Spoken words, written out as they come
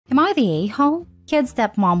I the a-hole? Kid's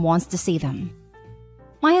stepmom wants to see them.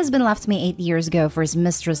 My husband left me 8 years ago for his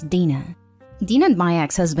mistress, Dina. Dina and my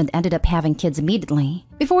ex-husband ended up having kids immediately,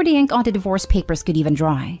 before the ink on the divorce papers could even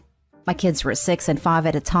dry. My kids were 6 and 5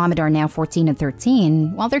 at the time and are now 14 and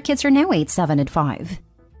 13, while their kids are now 8, 7, and 5.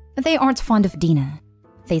 They aren't fond of Dina.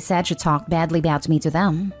 They said she talked badly about me to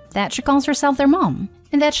them, that she calls herself their mom,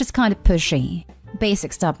 and that she's kind of pushy.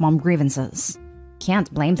 Basic stepmom grievances.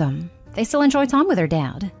 Can't blame them. They still enjoy time with their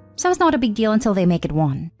dad, so it's not a big deal until they make it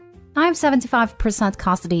one. I have 75%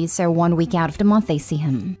 custody, so 1 week out of the month they see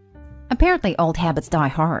him. Apparently old habits die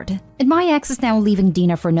hard, and my ex is now leaving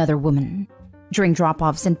Dina for another woman. During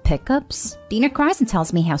drop-offs and pickups, Dina cries and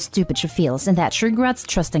tells me how stupid she feels and that she regrets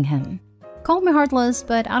trusting him. Call me heartless,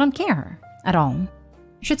 but I don't care. At all.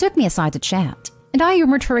 She took me aside to chat, and I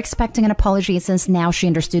humored her expecting an apology since now she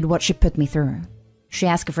understood what she put me through. She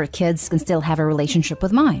asked if her kids can still have a relationship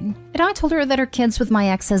with mine, and I told her that her kids with my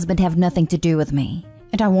ex-husband have nothing to do with me,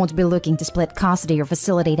 and I won't be looking to split custody or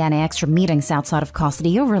facilitate any extra meetings outside of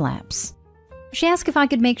custody overlaps. She asked if I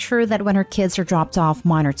could make sure that when her kids are dropped off,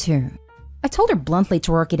 mine are too. I told her bluntly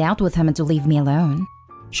to work it out with him and to leave me alone.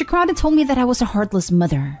 She cried and told me that I was a heartless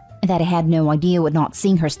mother, and that I had no idea what not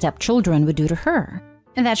seeing her stepchildren would do to her,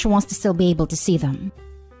 and that she wants to still be able to see them.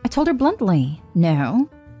 I told her bluntly, no,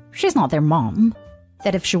 she's not their mom.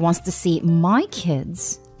 That if she wants to see my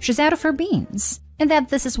kids, she's out of her beans, and that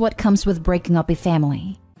this is what comes with breaking up a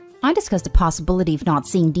family. I discussed the possibility of not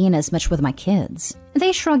seeing Dina as much with my kids, and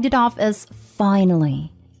they shrugged it off as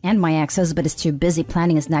finally, and my ex-husband is too busy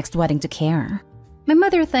planning his next wedding to care. My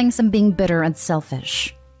mother thinks I'm being bitter and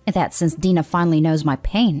selfish, and that since Dina finally knows my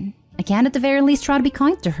pain, I can at the very least try to be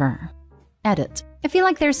kind to her. Edit. I feel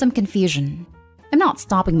like there's some confusion. I'm not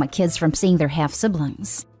stopping my kids from seeing their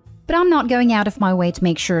half-siblings, but I'm not going out of my way to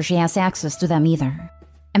make sure she has access to them either.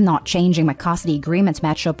 I'm not changing my custody agreement to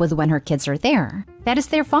match up with when her kids are there. That is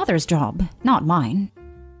their father's job, not mine.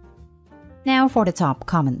 Now for the top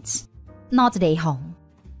comments. Not today, Hall.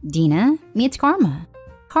 Dina, meet Karma.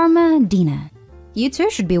 Karma, Dina. You two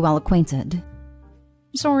should be well acquainted.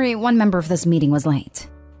 Sorry, one member of this meeting was late.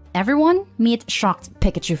 Everyone, meet shocked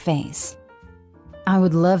Pikachu face. I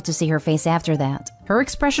would love to see her face after that. Her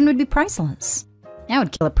expression would be priceless. I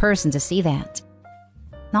would kill a person to see that.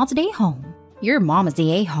 Not today, Hall. Your mom is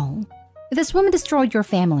the a-hole. This woman destroyed your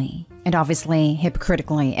family, and obviously,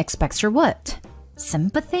 hypocritically expects her what?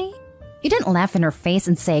 Sympathy? You didn't laugh in her face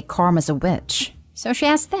and say Karma's a witch, so she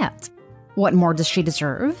asked that. What more does she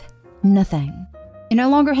deserve? Nothing. You no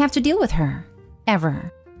longer have to deal with her.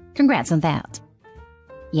 Ever. Congrats on that.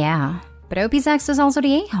 Yeah, but Opie's ex is also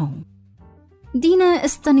the a-hole. Dina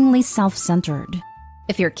is stunningly self-centered.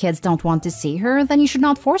 If your kids don't want to see her, then you should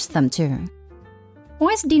not force them to. Why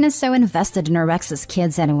is Dina so invested in her ex's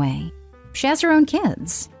kids anyway? She has her own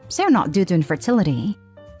kids, so not due to infertility.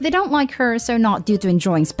 They don't like her, so not due to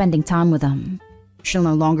enjoying spending time with them. She'll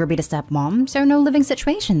no longer be the stepmom, so no living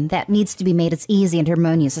situation that needs to be made as easy and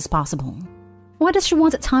harmonious as possible. Why does she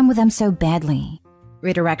want time with them so badly?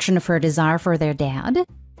 Redirection of her desire for their dad?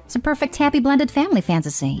 It's a perfect happy blended family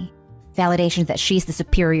fantasy. Validation that she's the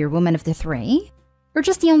superior woman of the three? Or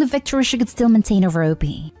just the only victory she could still maintain over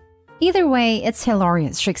Opie? Either way, it's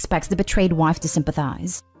hilarious she expects the betrayed wife to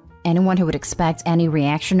sympathize. Anyone who would expect any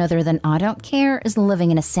reaction other than I don't care is living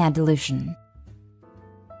in a sad delusion.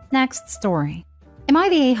 Next story. Am I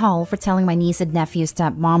the a-hole for telling my niece and nephew's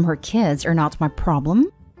stepmom her kids are not my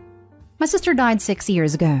problem? My sister died 6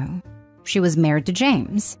 years ago. She was married to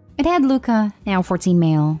James. It had Luca, now 14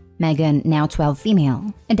 male, Megan, now 12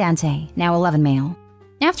 female, and Dante, now 11 male.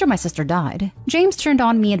 After my sister died, James turned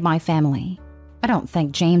on me and my family. I don't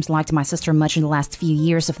think James liked my sister much in the last few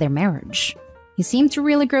years of their marriage. He seemed to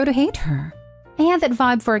really grow to hate her. I had that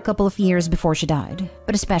vibe for a couple of years before she died,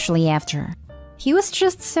 but especially after. He was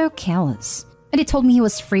just so callous, and he told me he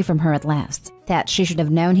was free from her at last, that she should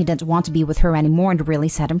have known he didn't want to be with her anymore and really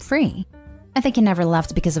set him free. I think he never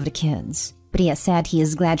left because of the kids, but he has said he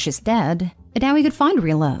is glad she's dead, and now he could find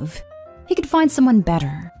real love. He could find someone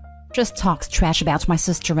better. Just talks trash about my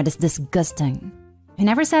sister and is disgusting. He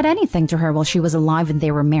never said anything to her while she was alive and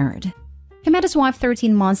they were married. He met his wife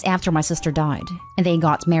 13 months after my sister died, and they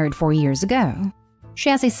got married 4 years ago. She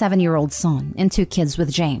has a 7-year-old son and 2 kids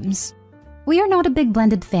with James. We are not a big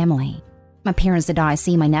blended family. My parents and I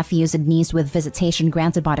see my nephews and niece with visitation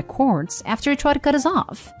granted by the courts after they try to cut us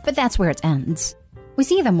off, but that's where it ends. We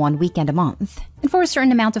see them 1 weekend a month, and for a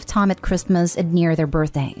certain amount of time at Christmas and near their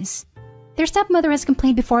birthdays. Their stepmother has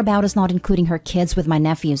complained before about us not including her kids with my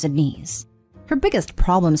nephews and niece. Her biggest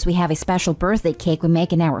problem is we have a special birthday cake we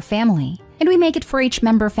make in our family, and we make it for each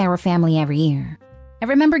member of our family every year.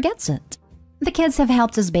 Every member gets it. The kids have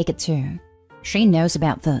helped us bake it too. She knows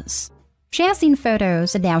about this. She has seen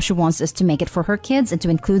photos and now she wants us to make it for her kids and to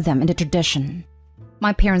include them in the tradition.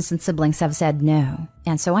 My parents and siblings have said no,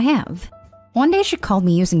 and so I have. One day she called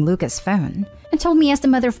me using Luca's phone and told me as the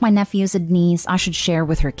mother of my nephews and niece I should share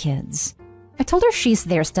with her kids. I told her she's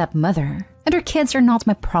their stepmother and her kids are not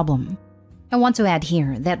my problem. I want to add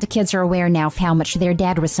here that the kids are aware now of how much their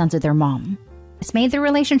dad resented their mom. It's made their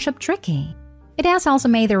relationship tricky. It has also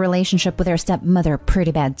made their relationship with their stepmother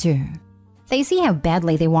pretty bad too. They see how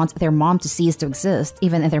badly they want their mom to cease to exist,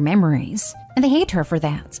 even in their memories, and they hate her for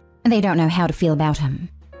that, and they don't know how to feel about him.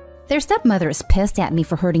 Their stepmother is pissed at me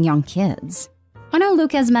for hurting young kids. I know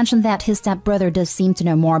Luca has mentioned that his stepbrother does seem to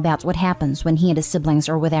know more about what happens when he and his siblings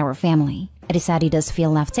are with our family, and he said he does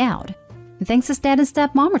feel left out. He thinks his dad and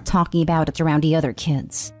stepmom are talking about it around the other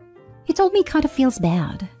kids. He told me he kind of feels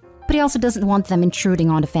bad, but he also doesn't want them intruding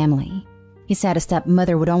on the family. He said his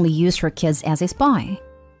stepmother would only use her kids as a spy.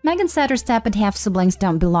 Megan said her step and half siblings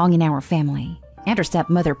don't belong in our family, and her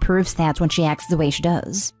stepmother proves that when she acts the way she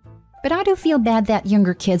does. But I do feel bad that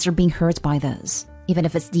younger kids are being hurt by this, even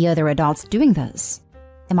if it's the other adults doing this.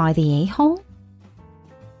 Am I the a-hole?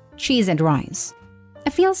 Cheese and rice. I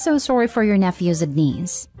feel so sorry for your nephews and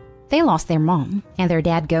niece. They lost their mom, and their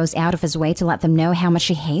dad goes out of his way to let them know how much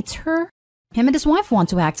he hates her. Him and his wife want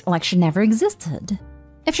to act like she never existed.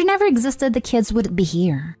 If she never existed, the kids wouldn't be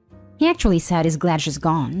here. He actually said he's glad she's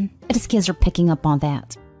gone, and his kids are picking up on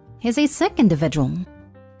that. He's a sick individual.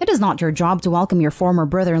 It is not your job to welcome your former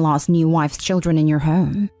brother-in-law's new wife's children in your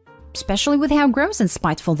home, especially with how gross and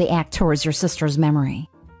spiteful they act towards your sister's memory.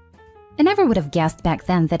 I never would have guessed back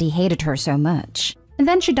then that he hated her so much, and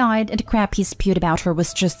then she died and the crap he spewed about her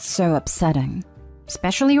was just so upsetting,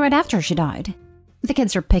 especially right after she died. The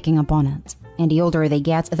kids are picking up on it, and the older they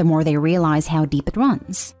get, the more they realize how deep it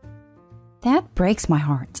runs. That breaks my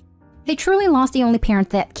heart. They truly lost the only parent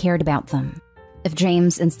that cared about them. If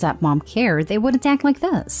James and stepmom cared, they wouldn't act like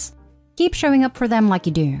this. Keep showing up for them like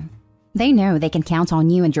you do. They know they can count on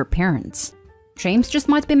you and your parents. James just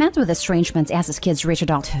might be met with estrangement as his kids reach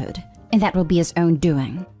adulthood, and that will be his own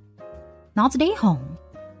doing. Not the home.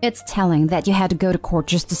 It's telling that you had to go to court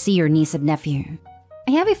just to see your niece and nephew.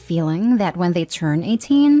 I have a feeling that when they turn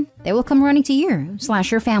 18, they will come running to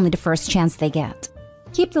you/your family the first chance they get.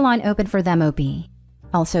 Keep the line open for them, OP.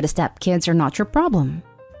 Also, the stepkids are not your problem.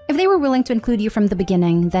 If they were willing to include you from the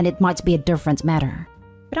beginning, then it might be a different matter.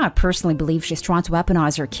 But I personally believe she's trying to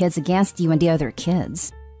weaponize her kids against you and the other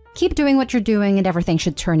kids. Keep doing what you're doing and everything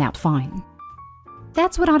should turn out fine.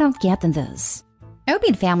 That's what I don't get in this. Opie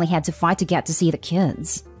and family had to fight to get to see the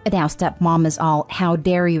kids. And now stepmom is all, how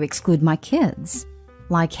dare you exclude my kids?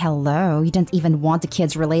 Like, hello, you didn't even want the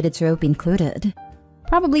kids related to Opie included.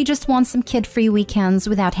 Probably just want some kid-free weekends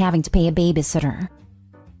without having to pay a babysitter.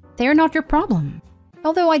 They're not your problem.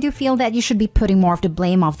 Although I do feel that you should be putting more of the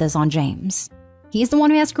blame of this on James. He's the one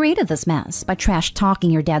who has created this mess by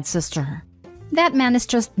trash-talking your dad's sister. That man is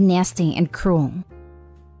just nasty and cruel.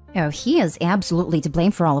 Oh, he is absolutely to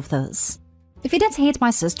blame for all of this. If he didn't hate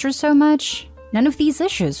my sister so much, none of these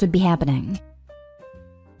issues would be happening.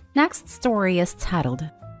 Next story is titled,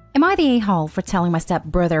 Am I the a-hole for telling my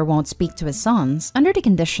stepbrother won't speak to his sons under the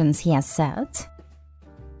conditions he has set?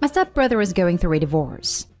 My stepbrother is going through a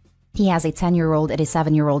divorce. He has a 10-year-old and a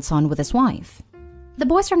 7-year-old son with his wife. The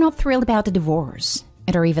boys are not thrilled about the divorce,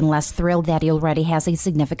 and are even less thrilled that he already has a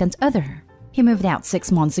significant other. He moved out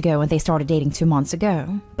 6 months ago and they started dating 2 months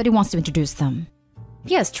ago, but he wants to introduce them.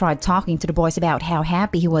 He has tried talking to the boys about how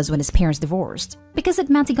happy he was when his parents divorced, because it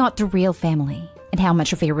meant he got the real family, and how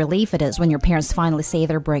much of a relief it is when your parents finally say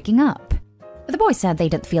they're breaking up. But the boys said they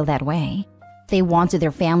didn't feel that way. They wanted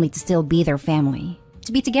their family to still be their family,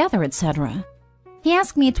 to be together, etc. He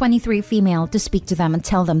asked me, a 23 female, to speak to them and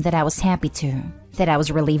tell them that I was happy too, that I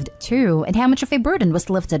was relieved too, and how much of a burden was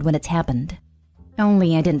lifted when it happened.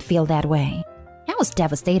 Only I didn't feel that way. I was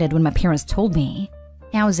devastated when my parents told me.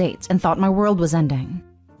 I was 8 and thought my world was ending.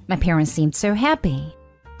 My parents seemed so happy.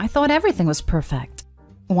 I thought everything was perfect.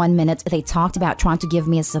 One minute they talked about trying to give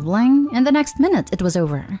me a sibling, and the next minute it was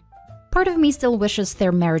over. Part of me still wishes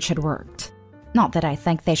their marriage had worked. Not that I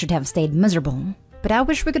think they should have stayed miserable, but I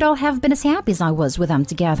wish we could all have been as happy as I was with them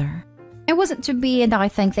together. It wasn't to be, and I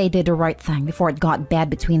think they did the right thing before it got bad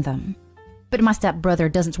between them. But my stepbrother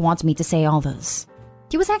doesn't want me to say all this.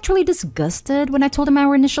 He was actually disgusted when I told him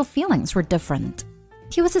our initial feelings were different.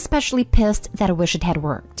 He was especially pissed that I wish it had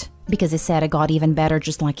worked, because he said I got even better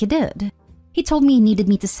just like he did. He told me he needed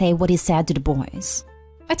me to say what he said to the boys.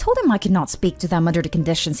 I told him I could not speak to them under the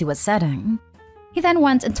conditions he was setting. He then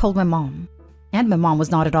went and told my mom. And my mom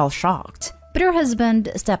was not at all shocked, but her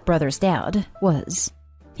husband, stepbrother's dad, was.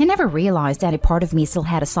 He never realized that a part of me still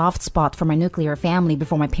had a soft spot for my nuclear family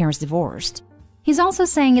before my parents divorced. He's also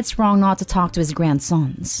saying it's wrong not to talk to his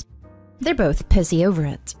grandsons. They're both pissy over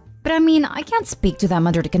it. But I mean, I can't speak to them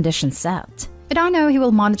under the conditions set. But I know he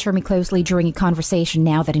will monitor me closely during a conversation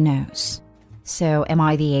now that he knows. So, am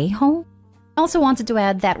I the a-hole? Also wanted to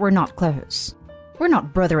add that we're not close. We're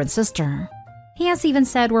not brother and sister. He has even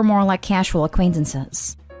said we're more like casual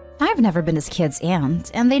acquaintances. I've never been his kid's aunt,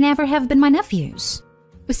 and they never have been my nephews.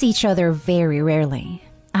 We see each other very rarely.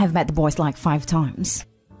 I've met the boys like 5 times.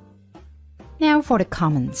 Now for the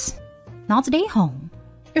comments. Not the a-hole.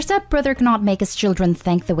 Your stepbrother cannot make his children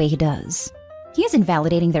think the way he does. He is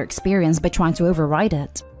invalidating their experience by trying to override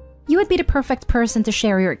it. You would be the perfect person to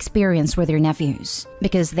share your experience with your nephews,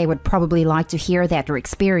 because they would probably like to hear that your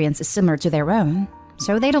experience is similar to their own,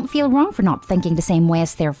 so they don't feel wrong for not thinking the same way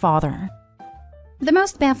as their father. The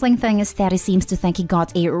most baffling thing is that he seems to think he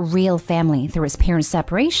got a real family through his parents'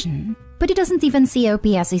 separation, but he doesn't even see OP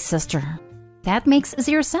as a sister. That makes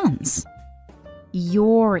 0 sense.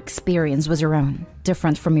 Your experience was your own,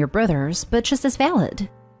 different from your brother's, but just as valid.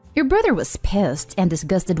 Your brother was pissed and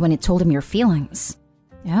disgusted when you told him your feelings.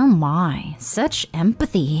 Oh my, such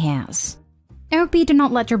empathy he has. OP, do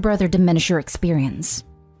not let your brother diminish your experience.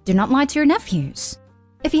 Do not lie to your nephews.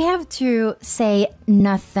 If you have to, say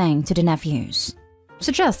nothing to the nephews.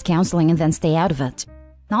 Suggest counseling and then stay out of it.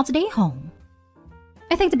 Not the a-hole.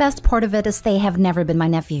 I think the best part of it is they have never been my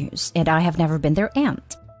nephews, and I have never been their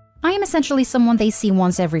aunt. I am essentially someone they see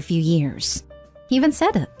once every few years. He even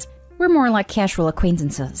said it. We're more like casual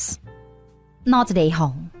acquaintances. Not the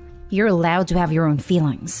a-hole. You're allowed to have your own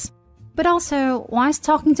feelings. But also, why is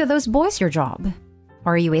talking to those boys your job?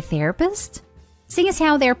 Are you a therapist? Seeing as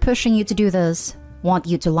how they're pushing you to do this, want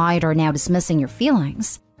you to lie, or are now dismissing your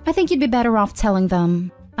feelings, I think you'd be better off telling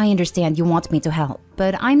them, I understand you want me to help,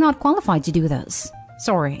 but I'm not qualified to do this.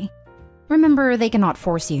 Sorry. Remember, they cannot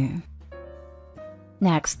force you.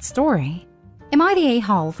 Next story. Am I the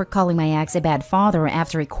a-hole for calling my ex a bad father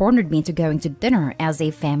after he cornered me into going to dinner as a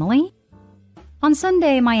family? On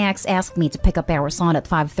Sunday, my ex asked me to pick up our son at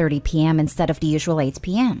 5:30 p.m. instead of the usual 8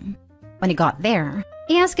 p.m. When he got there,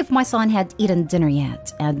 he asked if my son had eaten dinner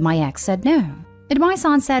yet, and my ex said no. And my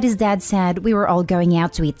son said his dad said we were all going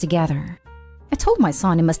out to eat together. I told my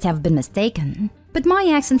son he must have been mistaken, but my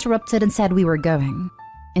ex interrupted and said we were going.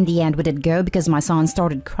 In the end, we did go because my son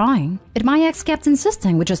started crying, but my ex kept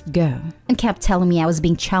insisting we just go, and kept telling me I was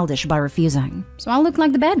being childish by refusing, so I looked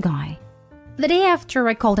like the bad guy. The day after,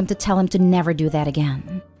 I called him to tell him to never do that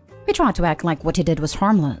again. He tried to act like what he did was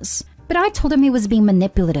harmless, but I told him he was being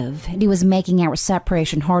manipulative and he was making our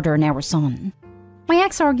separation harder on our son. My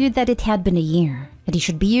ex argued that it had been a year, and he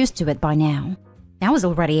should be used to it by now. I was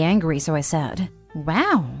already angry, so I said,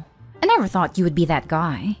 "Wow, I never thought you would be that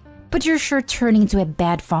guy, but you're sure turning into a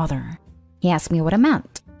bad father." He asked me what I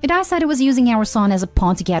meant, and I said he was using our son as a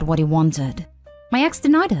pawn to get what he wanted. My ex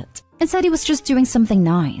denied it, and said he was just doing something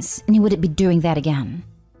nice, and he wouldn't be doing that again.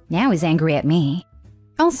 Now he's angry at me.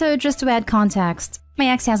 Also, just to add context, my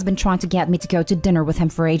ex has been trying to get me to go to dinner with him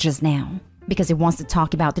for ages now, because he wants to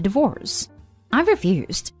talk about the divorce. I've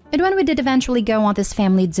refused, and when we did eventually go on this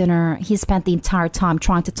family dinner, he spent the entire time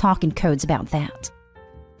trying to talk in codes about that.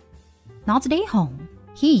 Not the a-hole.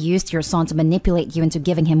 He used your son to manipulate you into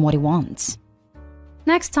giving him what he wants.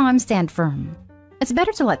 Next time, stand firm. It's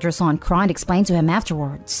better to let your son cry and explain to him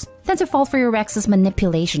afterwards than to fall for your ex's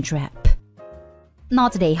manipulation trap.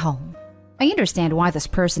 Not the a-hole. I understand why this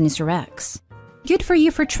person is your ex. Good for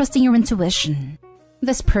you for trusting your intuition.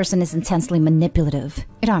 This person is intensely manipulative,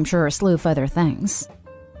 and I'm sure a slew of other things.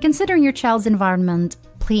 Considering your child's environment,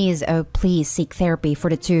 please, oh please seek therapy for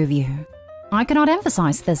the two of you. I cannot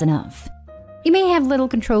emphasize this enough. You may have little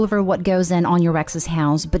control over what goes on your ex's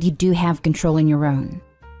house, but you do have control in your own.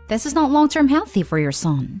 This is not long-term healthy for your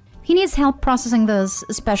son. He needs help processing this,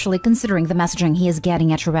 especially considering the messaging he is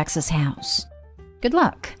getting at your ex's house. Good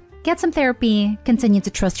luck. Get some therapy, continue to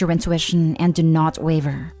trust your intuition, and do not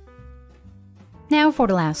waver. Now for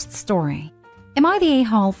the last story. Am I the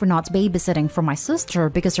a-hole for not babysitting for my sister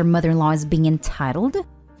because her mother-in-law is being entitled?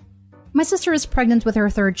 My sister is pregnant with her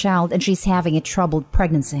 3rd child and she's having a troubled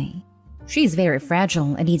pregnancy. She's very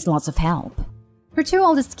fragile and needs lots of help. Her 2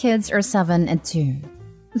 oldest kids are 7 and 2.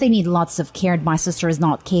 They need lots of care and my sister is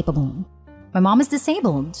not capable. My mom is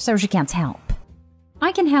disabled, so she can't help.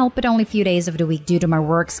 I can help but only a few days of the week due to my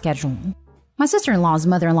work schedule. My sister-in-law's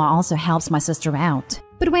mother-in-law also helps my sister out,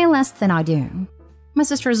 but way less than I do. My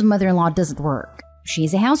sister's mother-in-law doesn't work.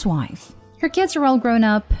 She's a housewife. Her kids are all grown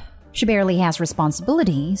up. She barely has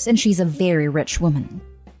responsibilities, and she's a very rich woman.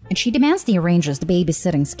 And she demands he arranges the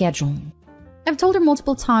babysitting schedule. I've told her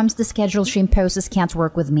multiple times the schedule she imposes can't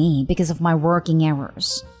work with me because of my working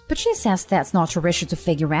hours, but she says that's not her issue to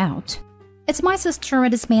figure out. It's my sister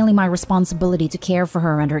and it's mainly my responsibility to care for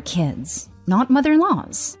her and her kids, not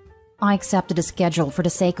mother-in-law's. I accepted a schedule for the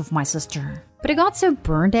sake of my sister, but I got so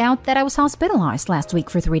burned out that I was hospitalized last week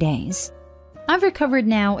for 3 days. I've recovered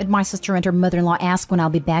now, and my sister and her mother-in-law ask when I'll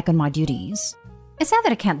be back on my duties. I said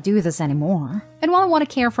that I can't do this anymore, and while I want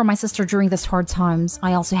to care for my sister during these hard times,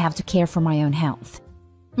 I also have to care for my own health.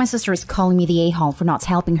 My sister is calling me the a-hole for not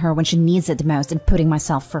helping her when she needs it the most and putting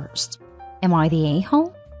myself first. Am I the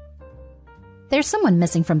a-hole? There's someone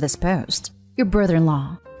missing from this post. Your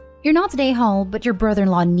brother-in-law. You're not the a-hole, but your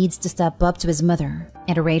brother-in-law needs to step up to his mother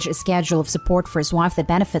and arrange a schedule of support for his wife that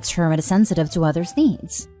benefits her and is sensitive to others'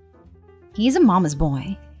 needs. He's a mama's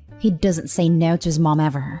boy. He doesn't say no to his mom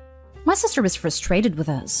ever. My sister is frustrated with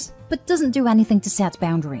us, but doesn't do anything to set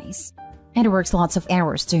boundaries. And he works lots of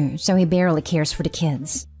hours too, so he barely cares for the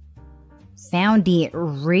kids. Found the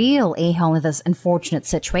real a-hole in this unfortunate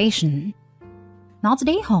situation. Not an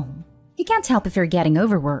a-hole. You can't help if you're getting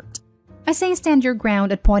overworked. I say stand your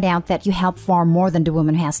ground and point out that you help far more than the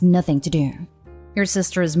woman who has nothing to do. Your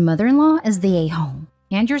sister's mother-in-law is the a-hole.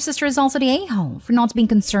 And your sister is also the a-hole for not being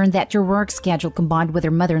concerned that your work schedule combined with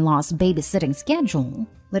her mother-in-law's babysitting schedule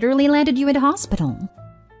literally landed you in the hospital.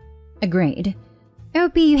 Agreed.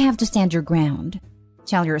 OP, you have to stand your ground.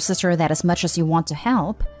 Tell your sister that as much as you want to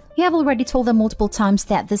help, you have already told them multiple times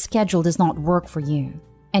that this schedule does not work for you.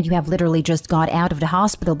 And you have literally just got out of the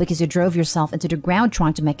hospital because you drove yourself into the ground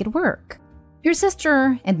trying to make it work. Your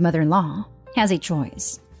sister and mother-in-law has a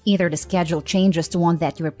choice. Either the schedule changes to one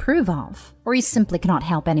that you approve of, or you simply cannot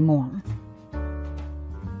help anymore.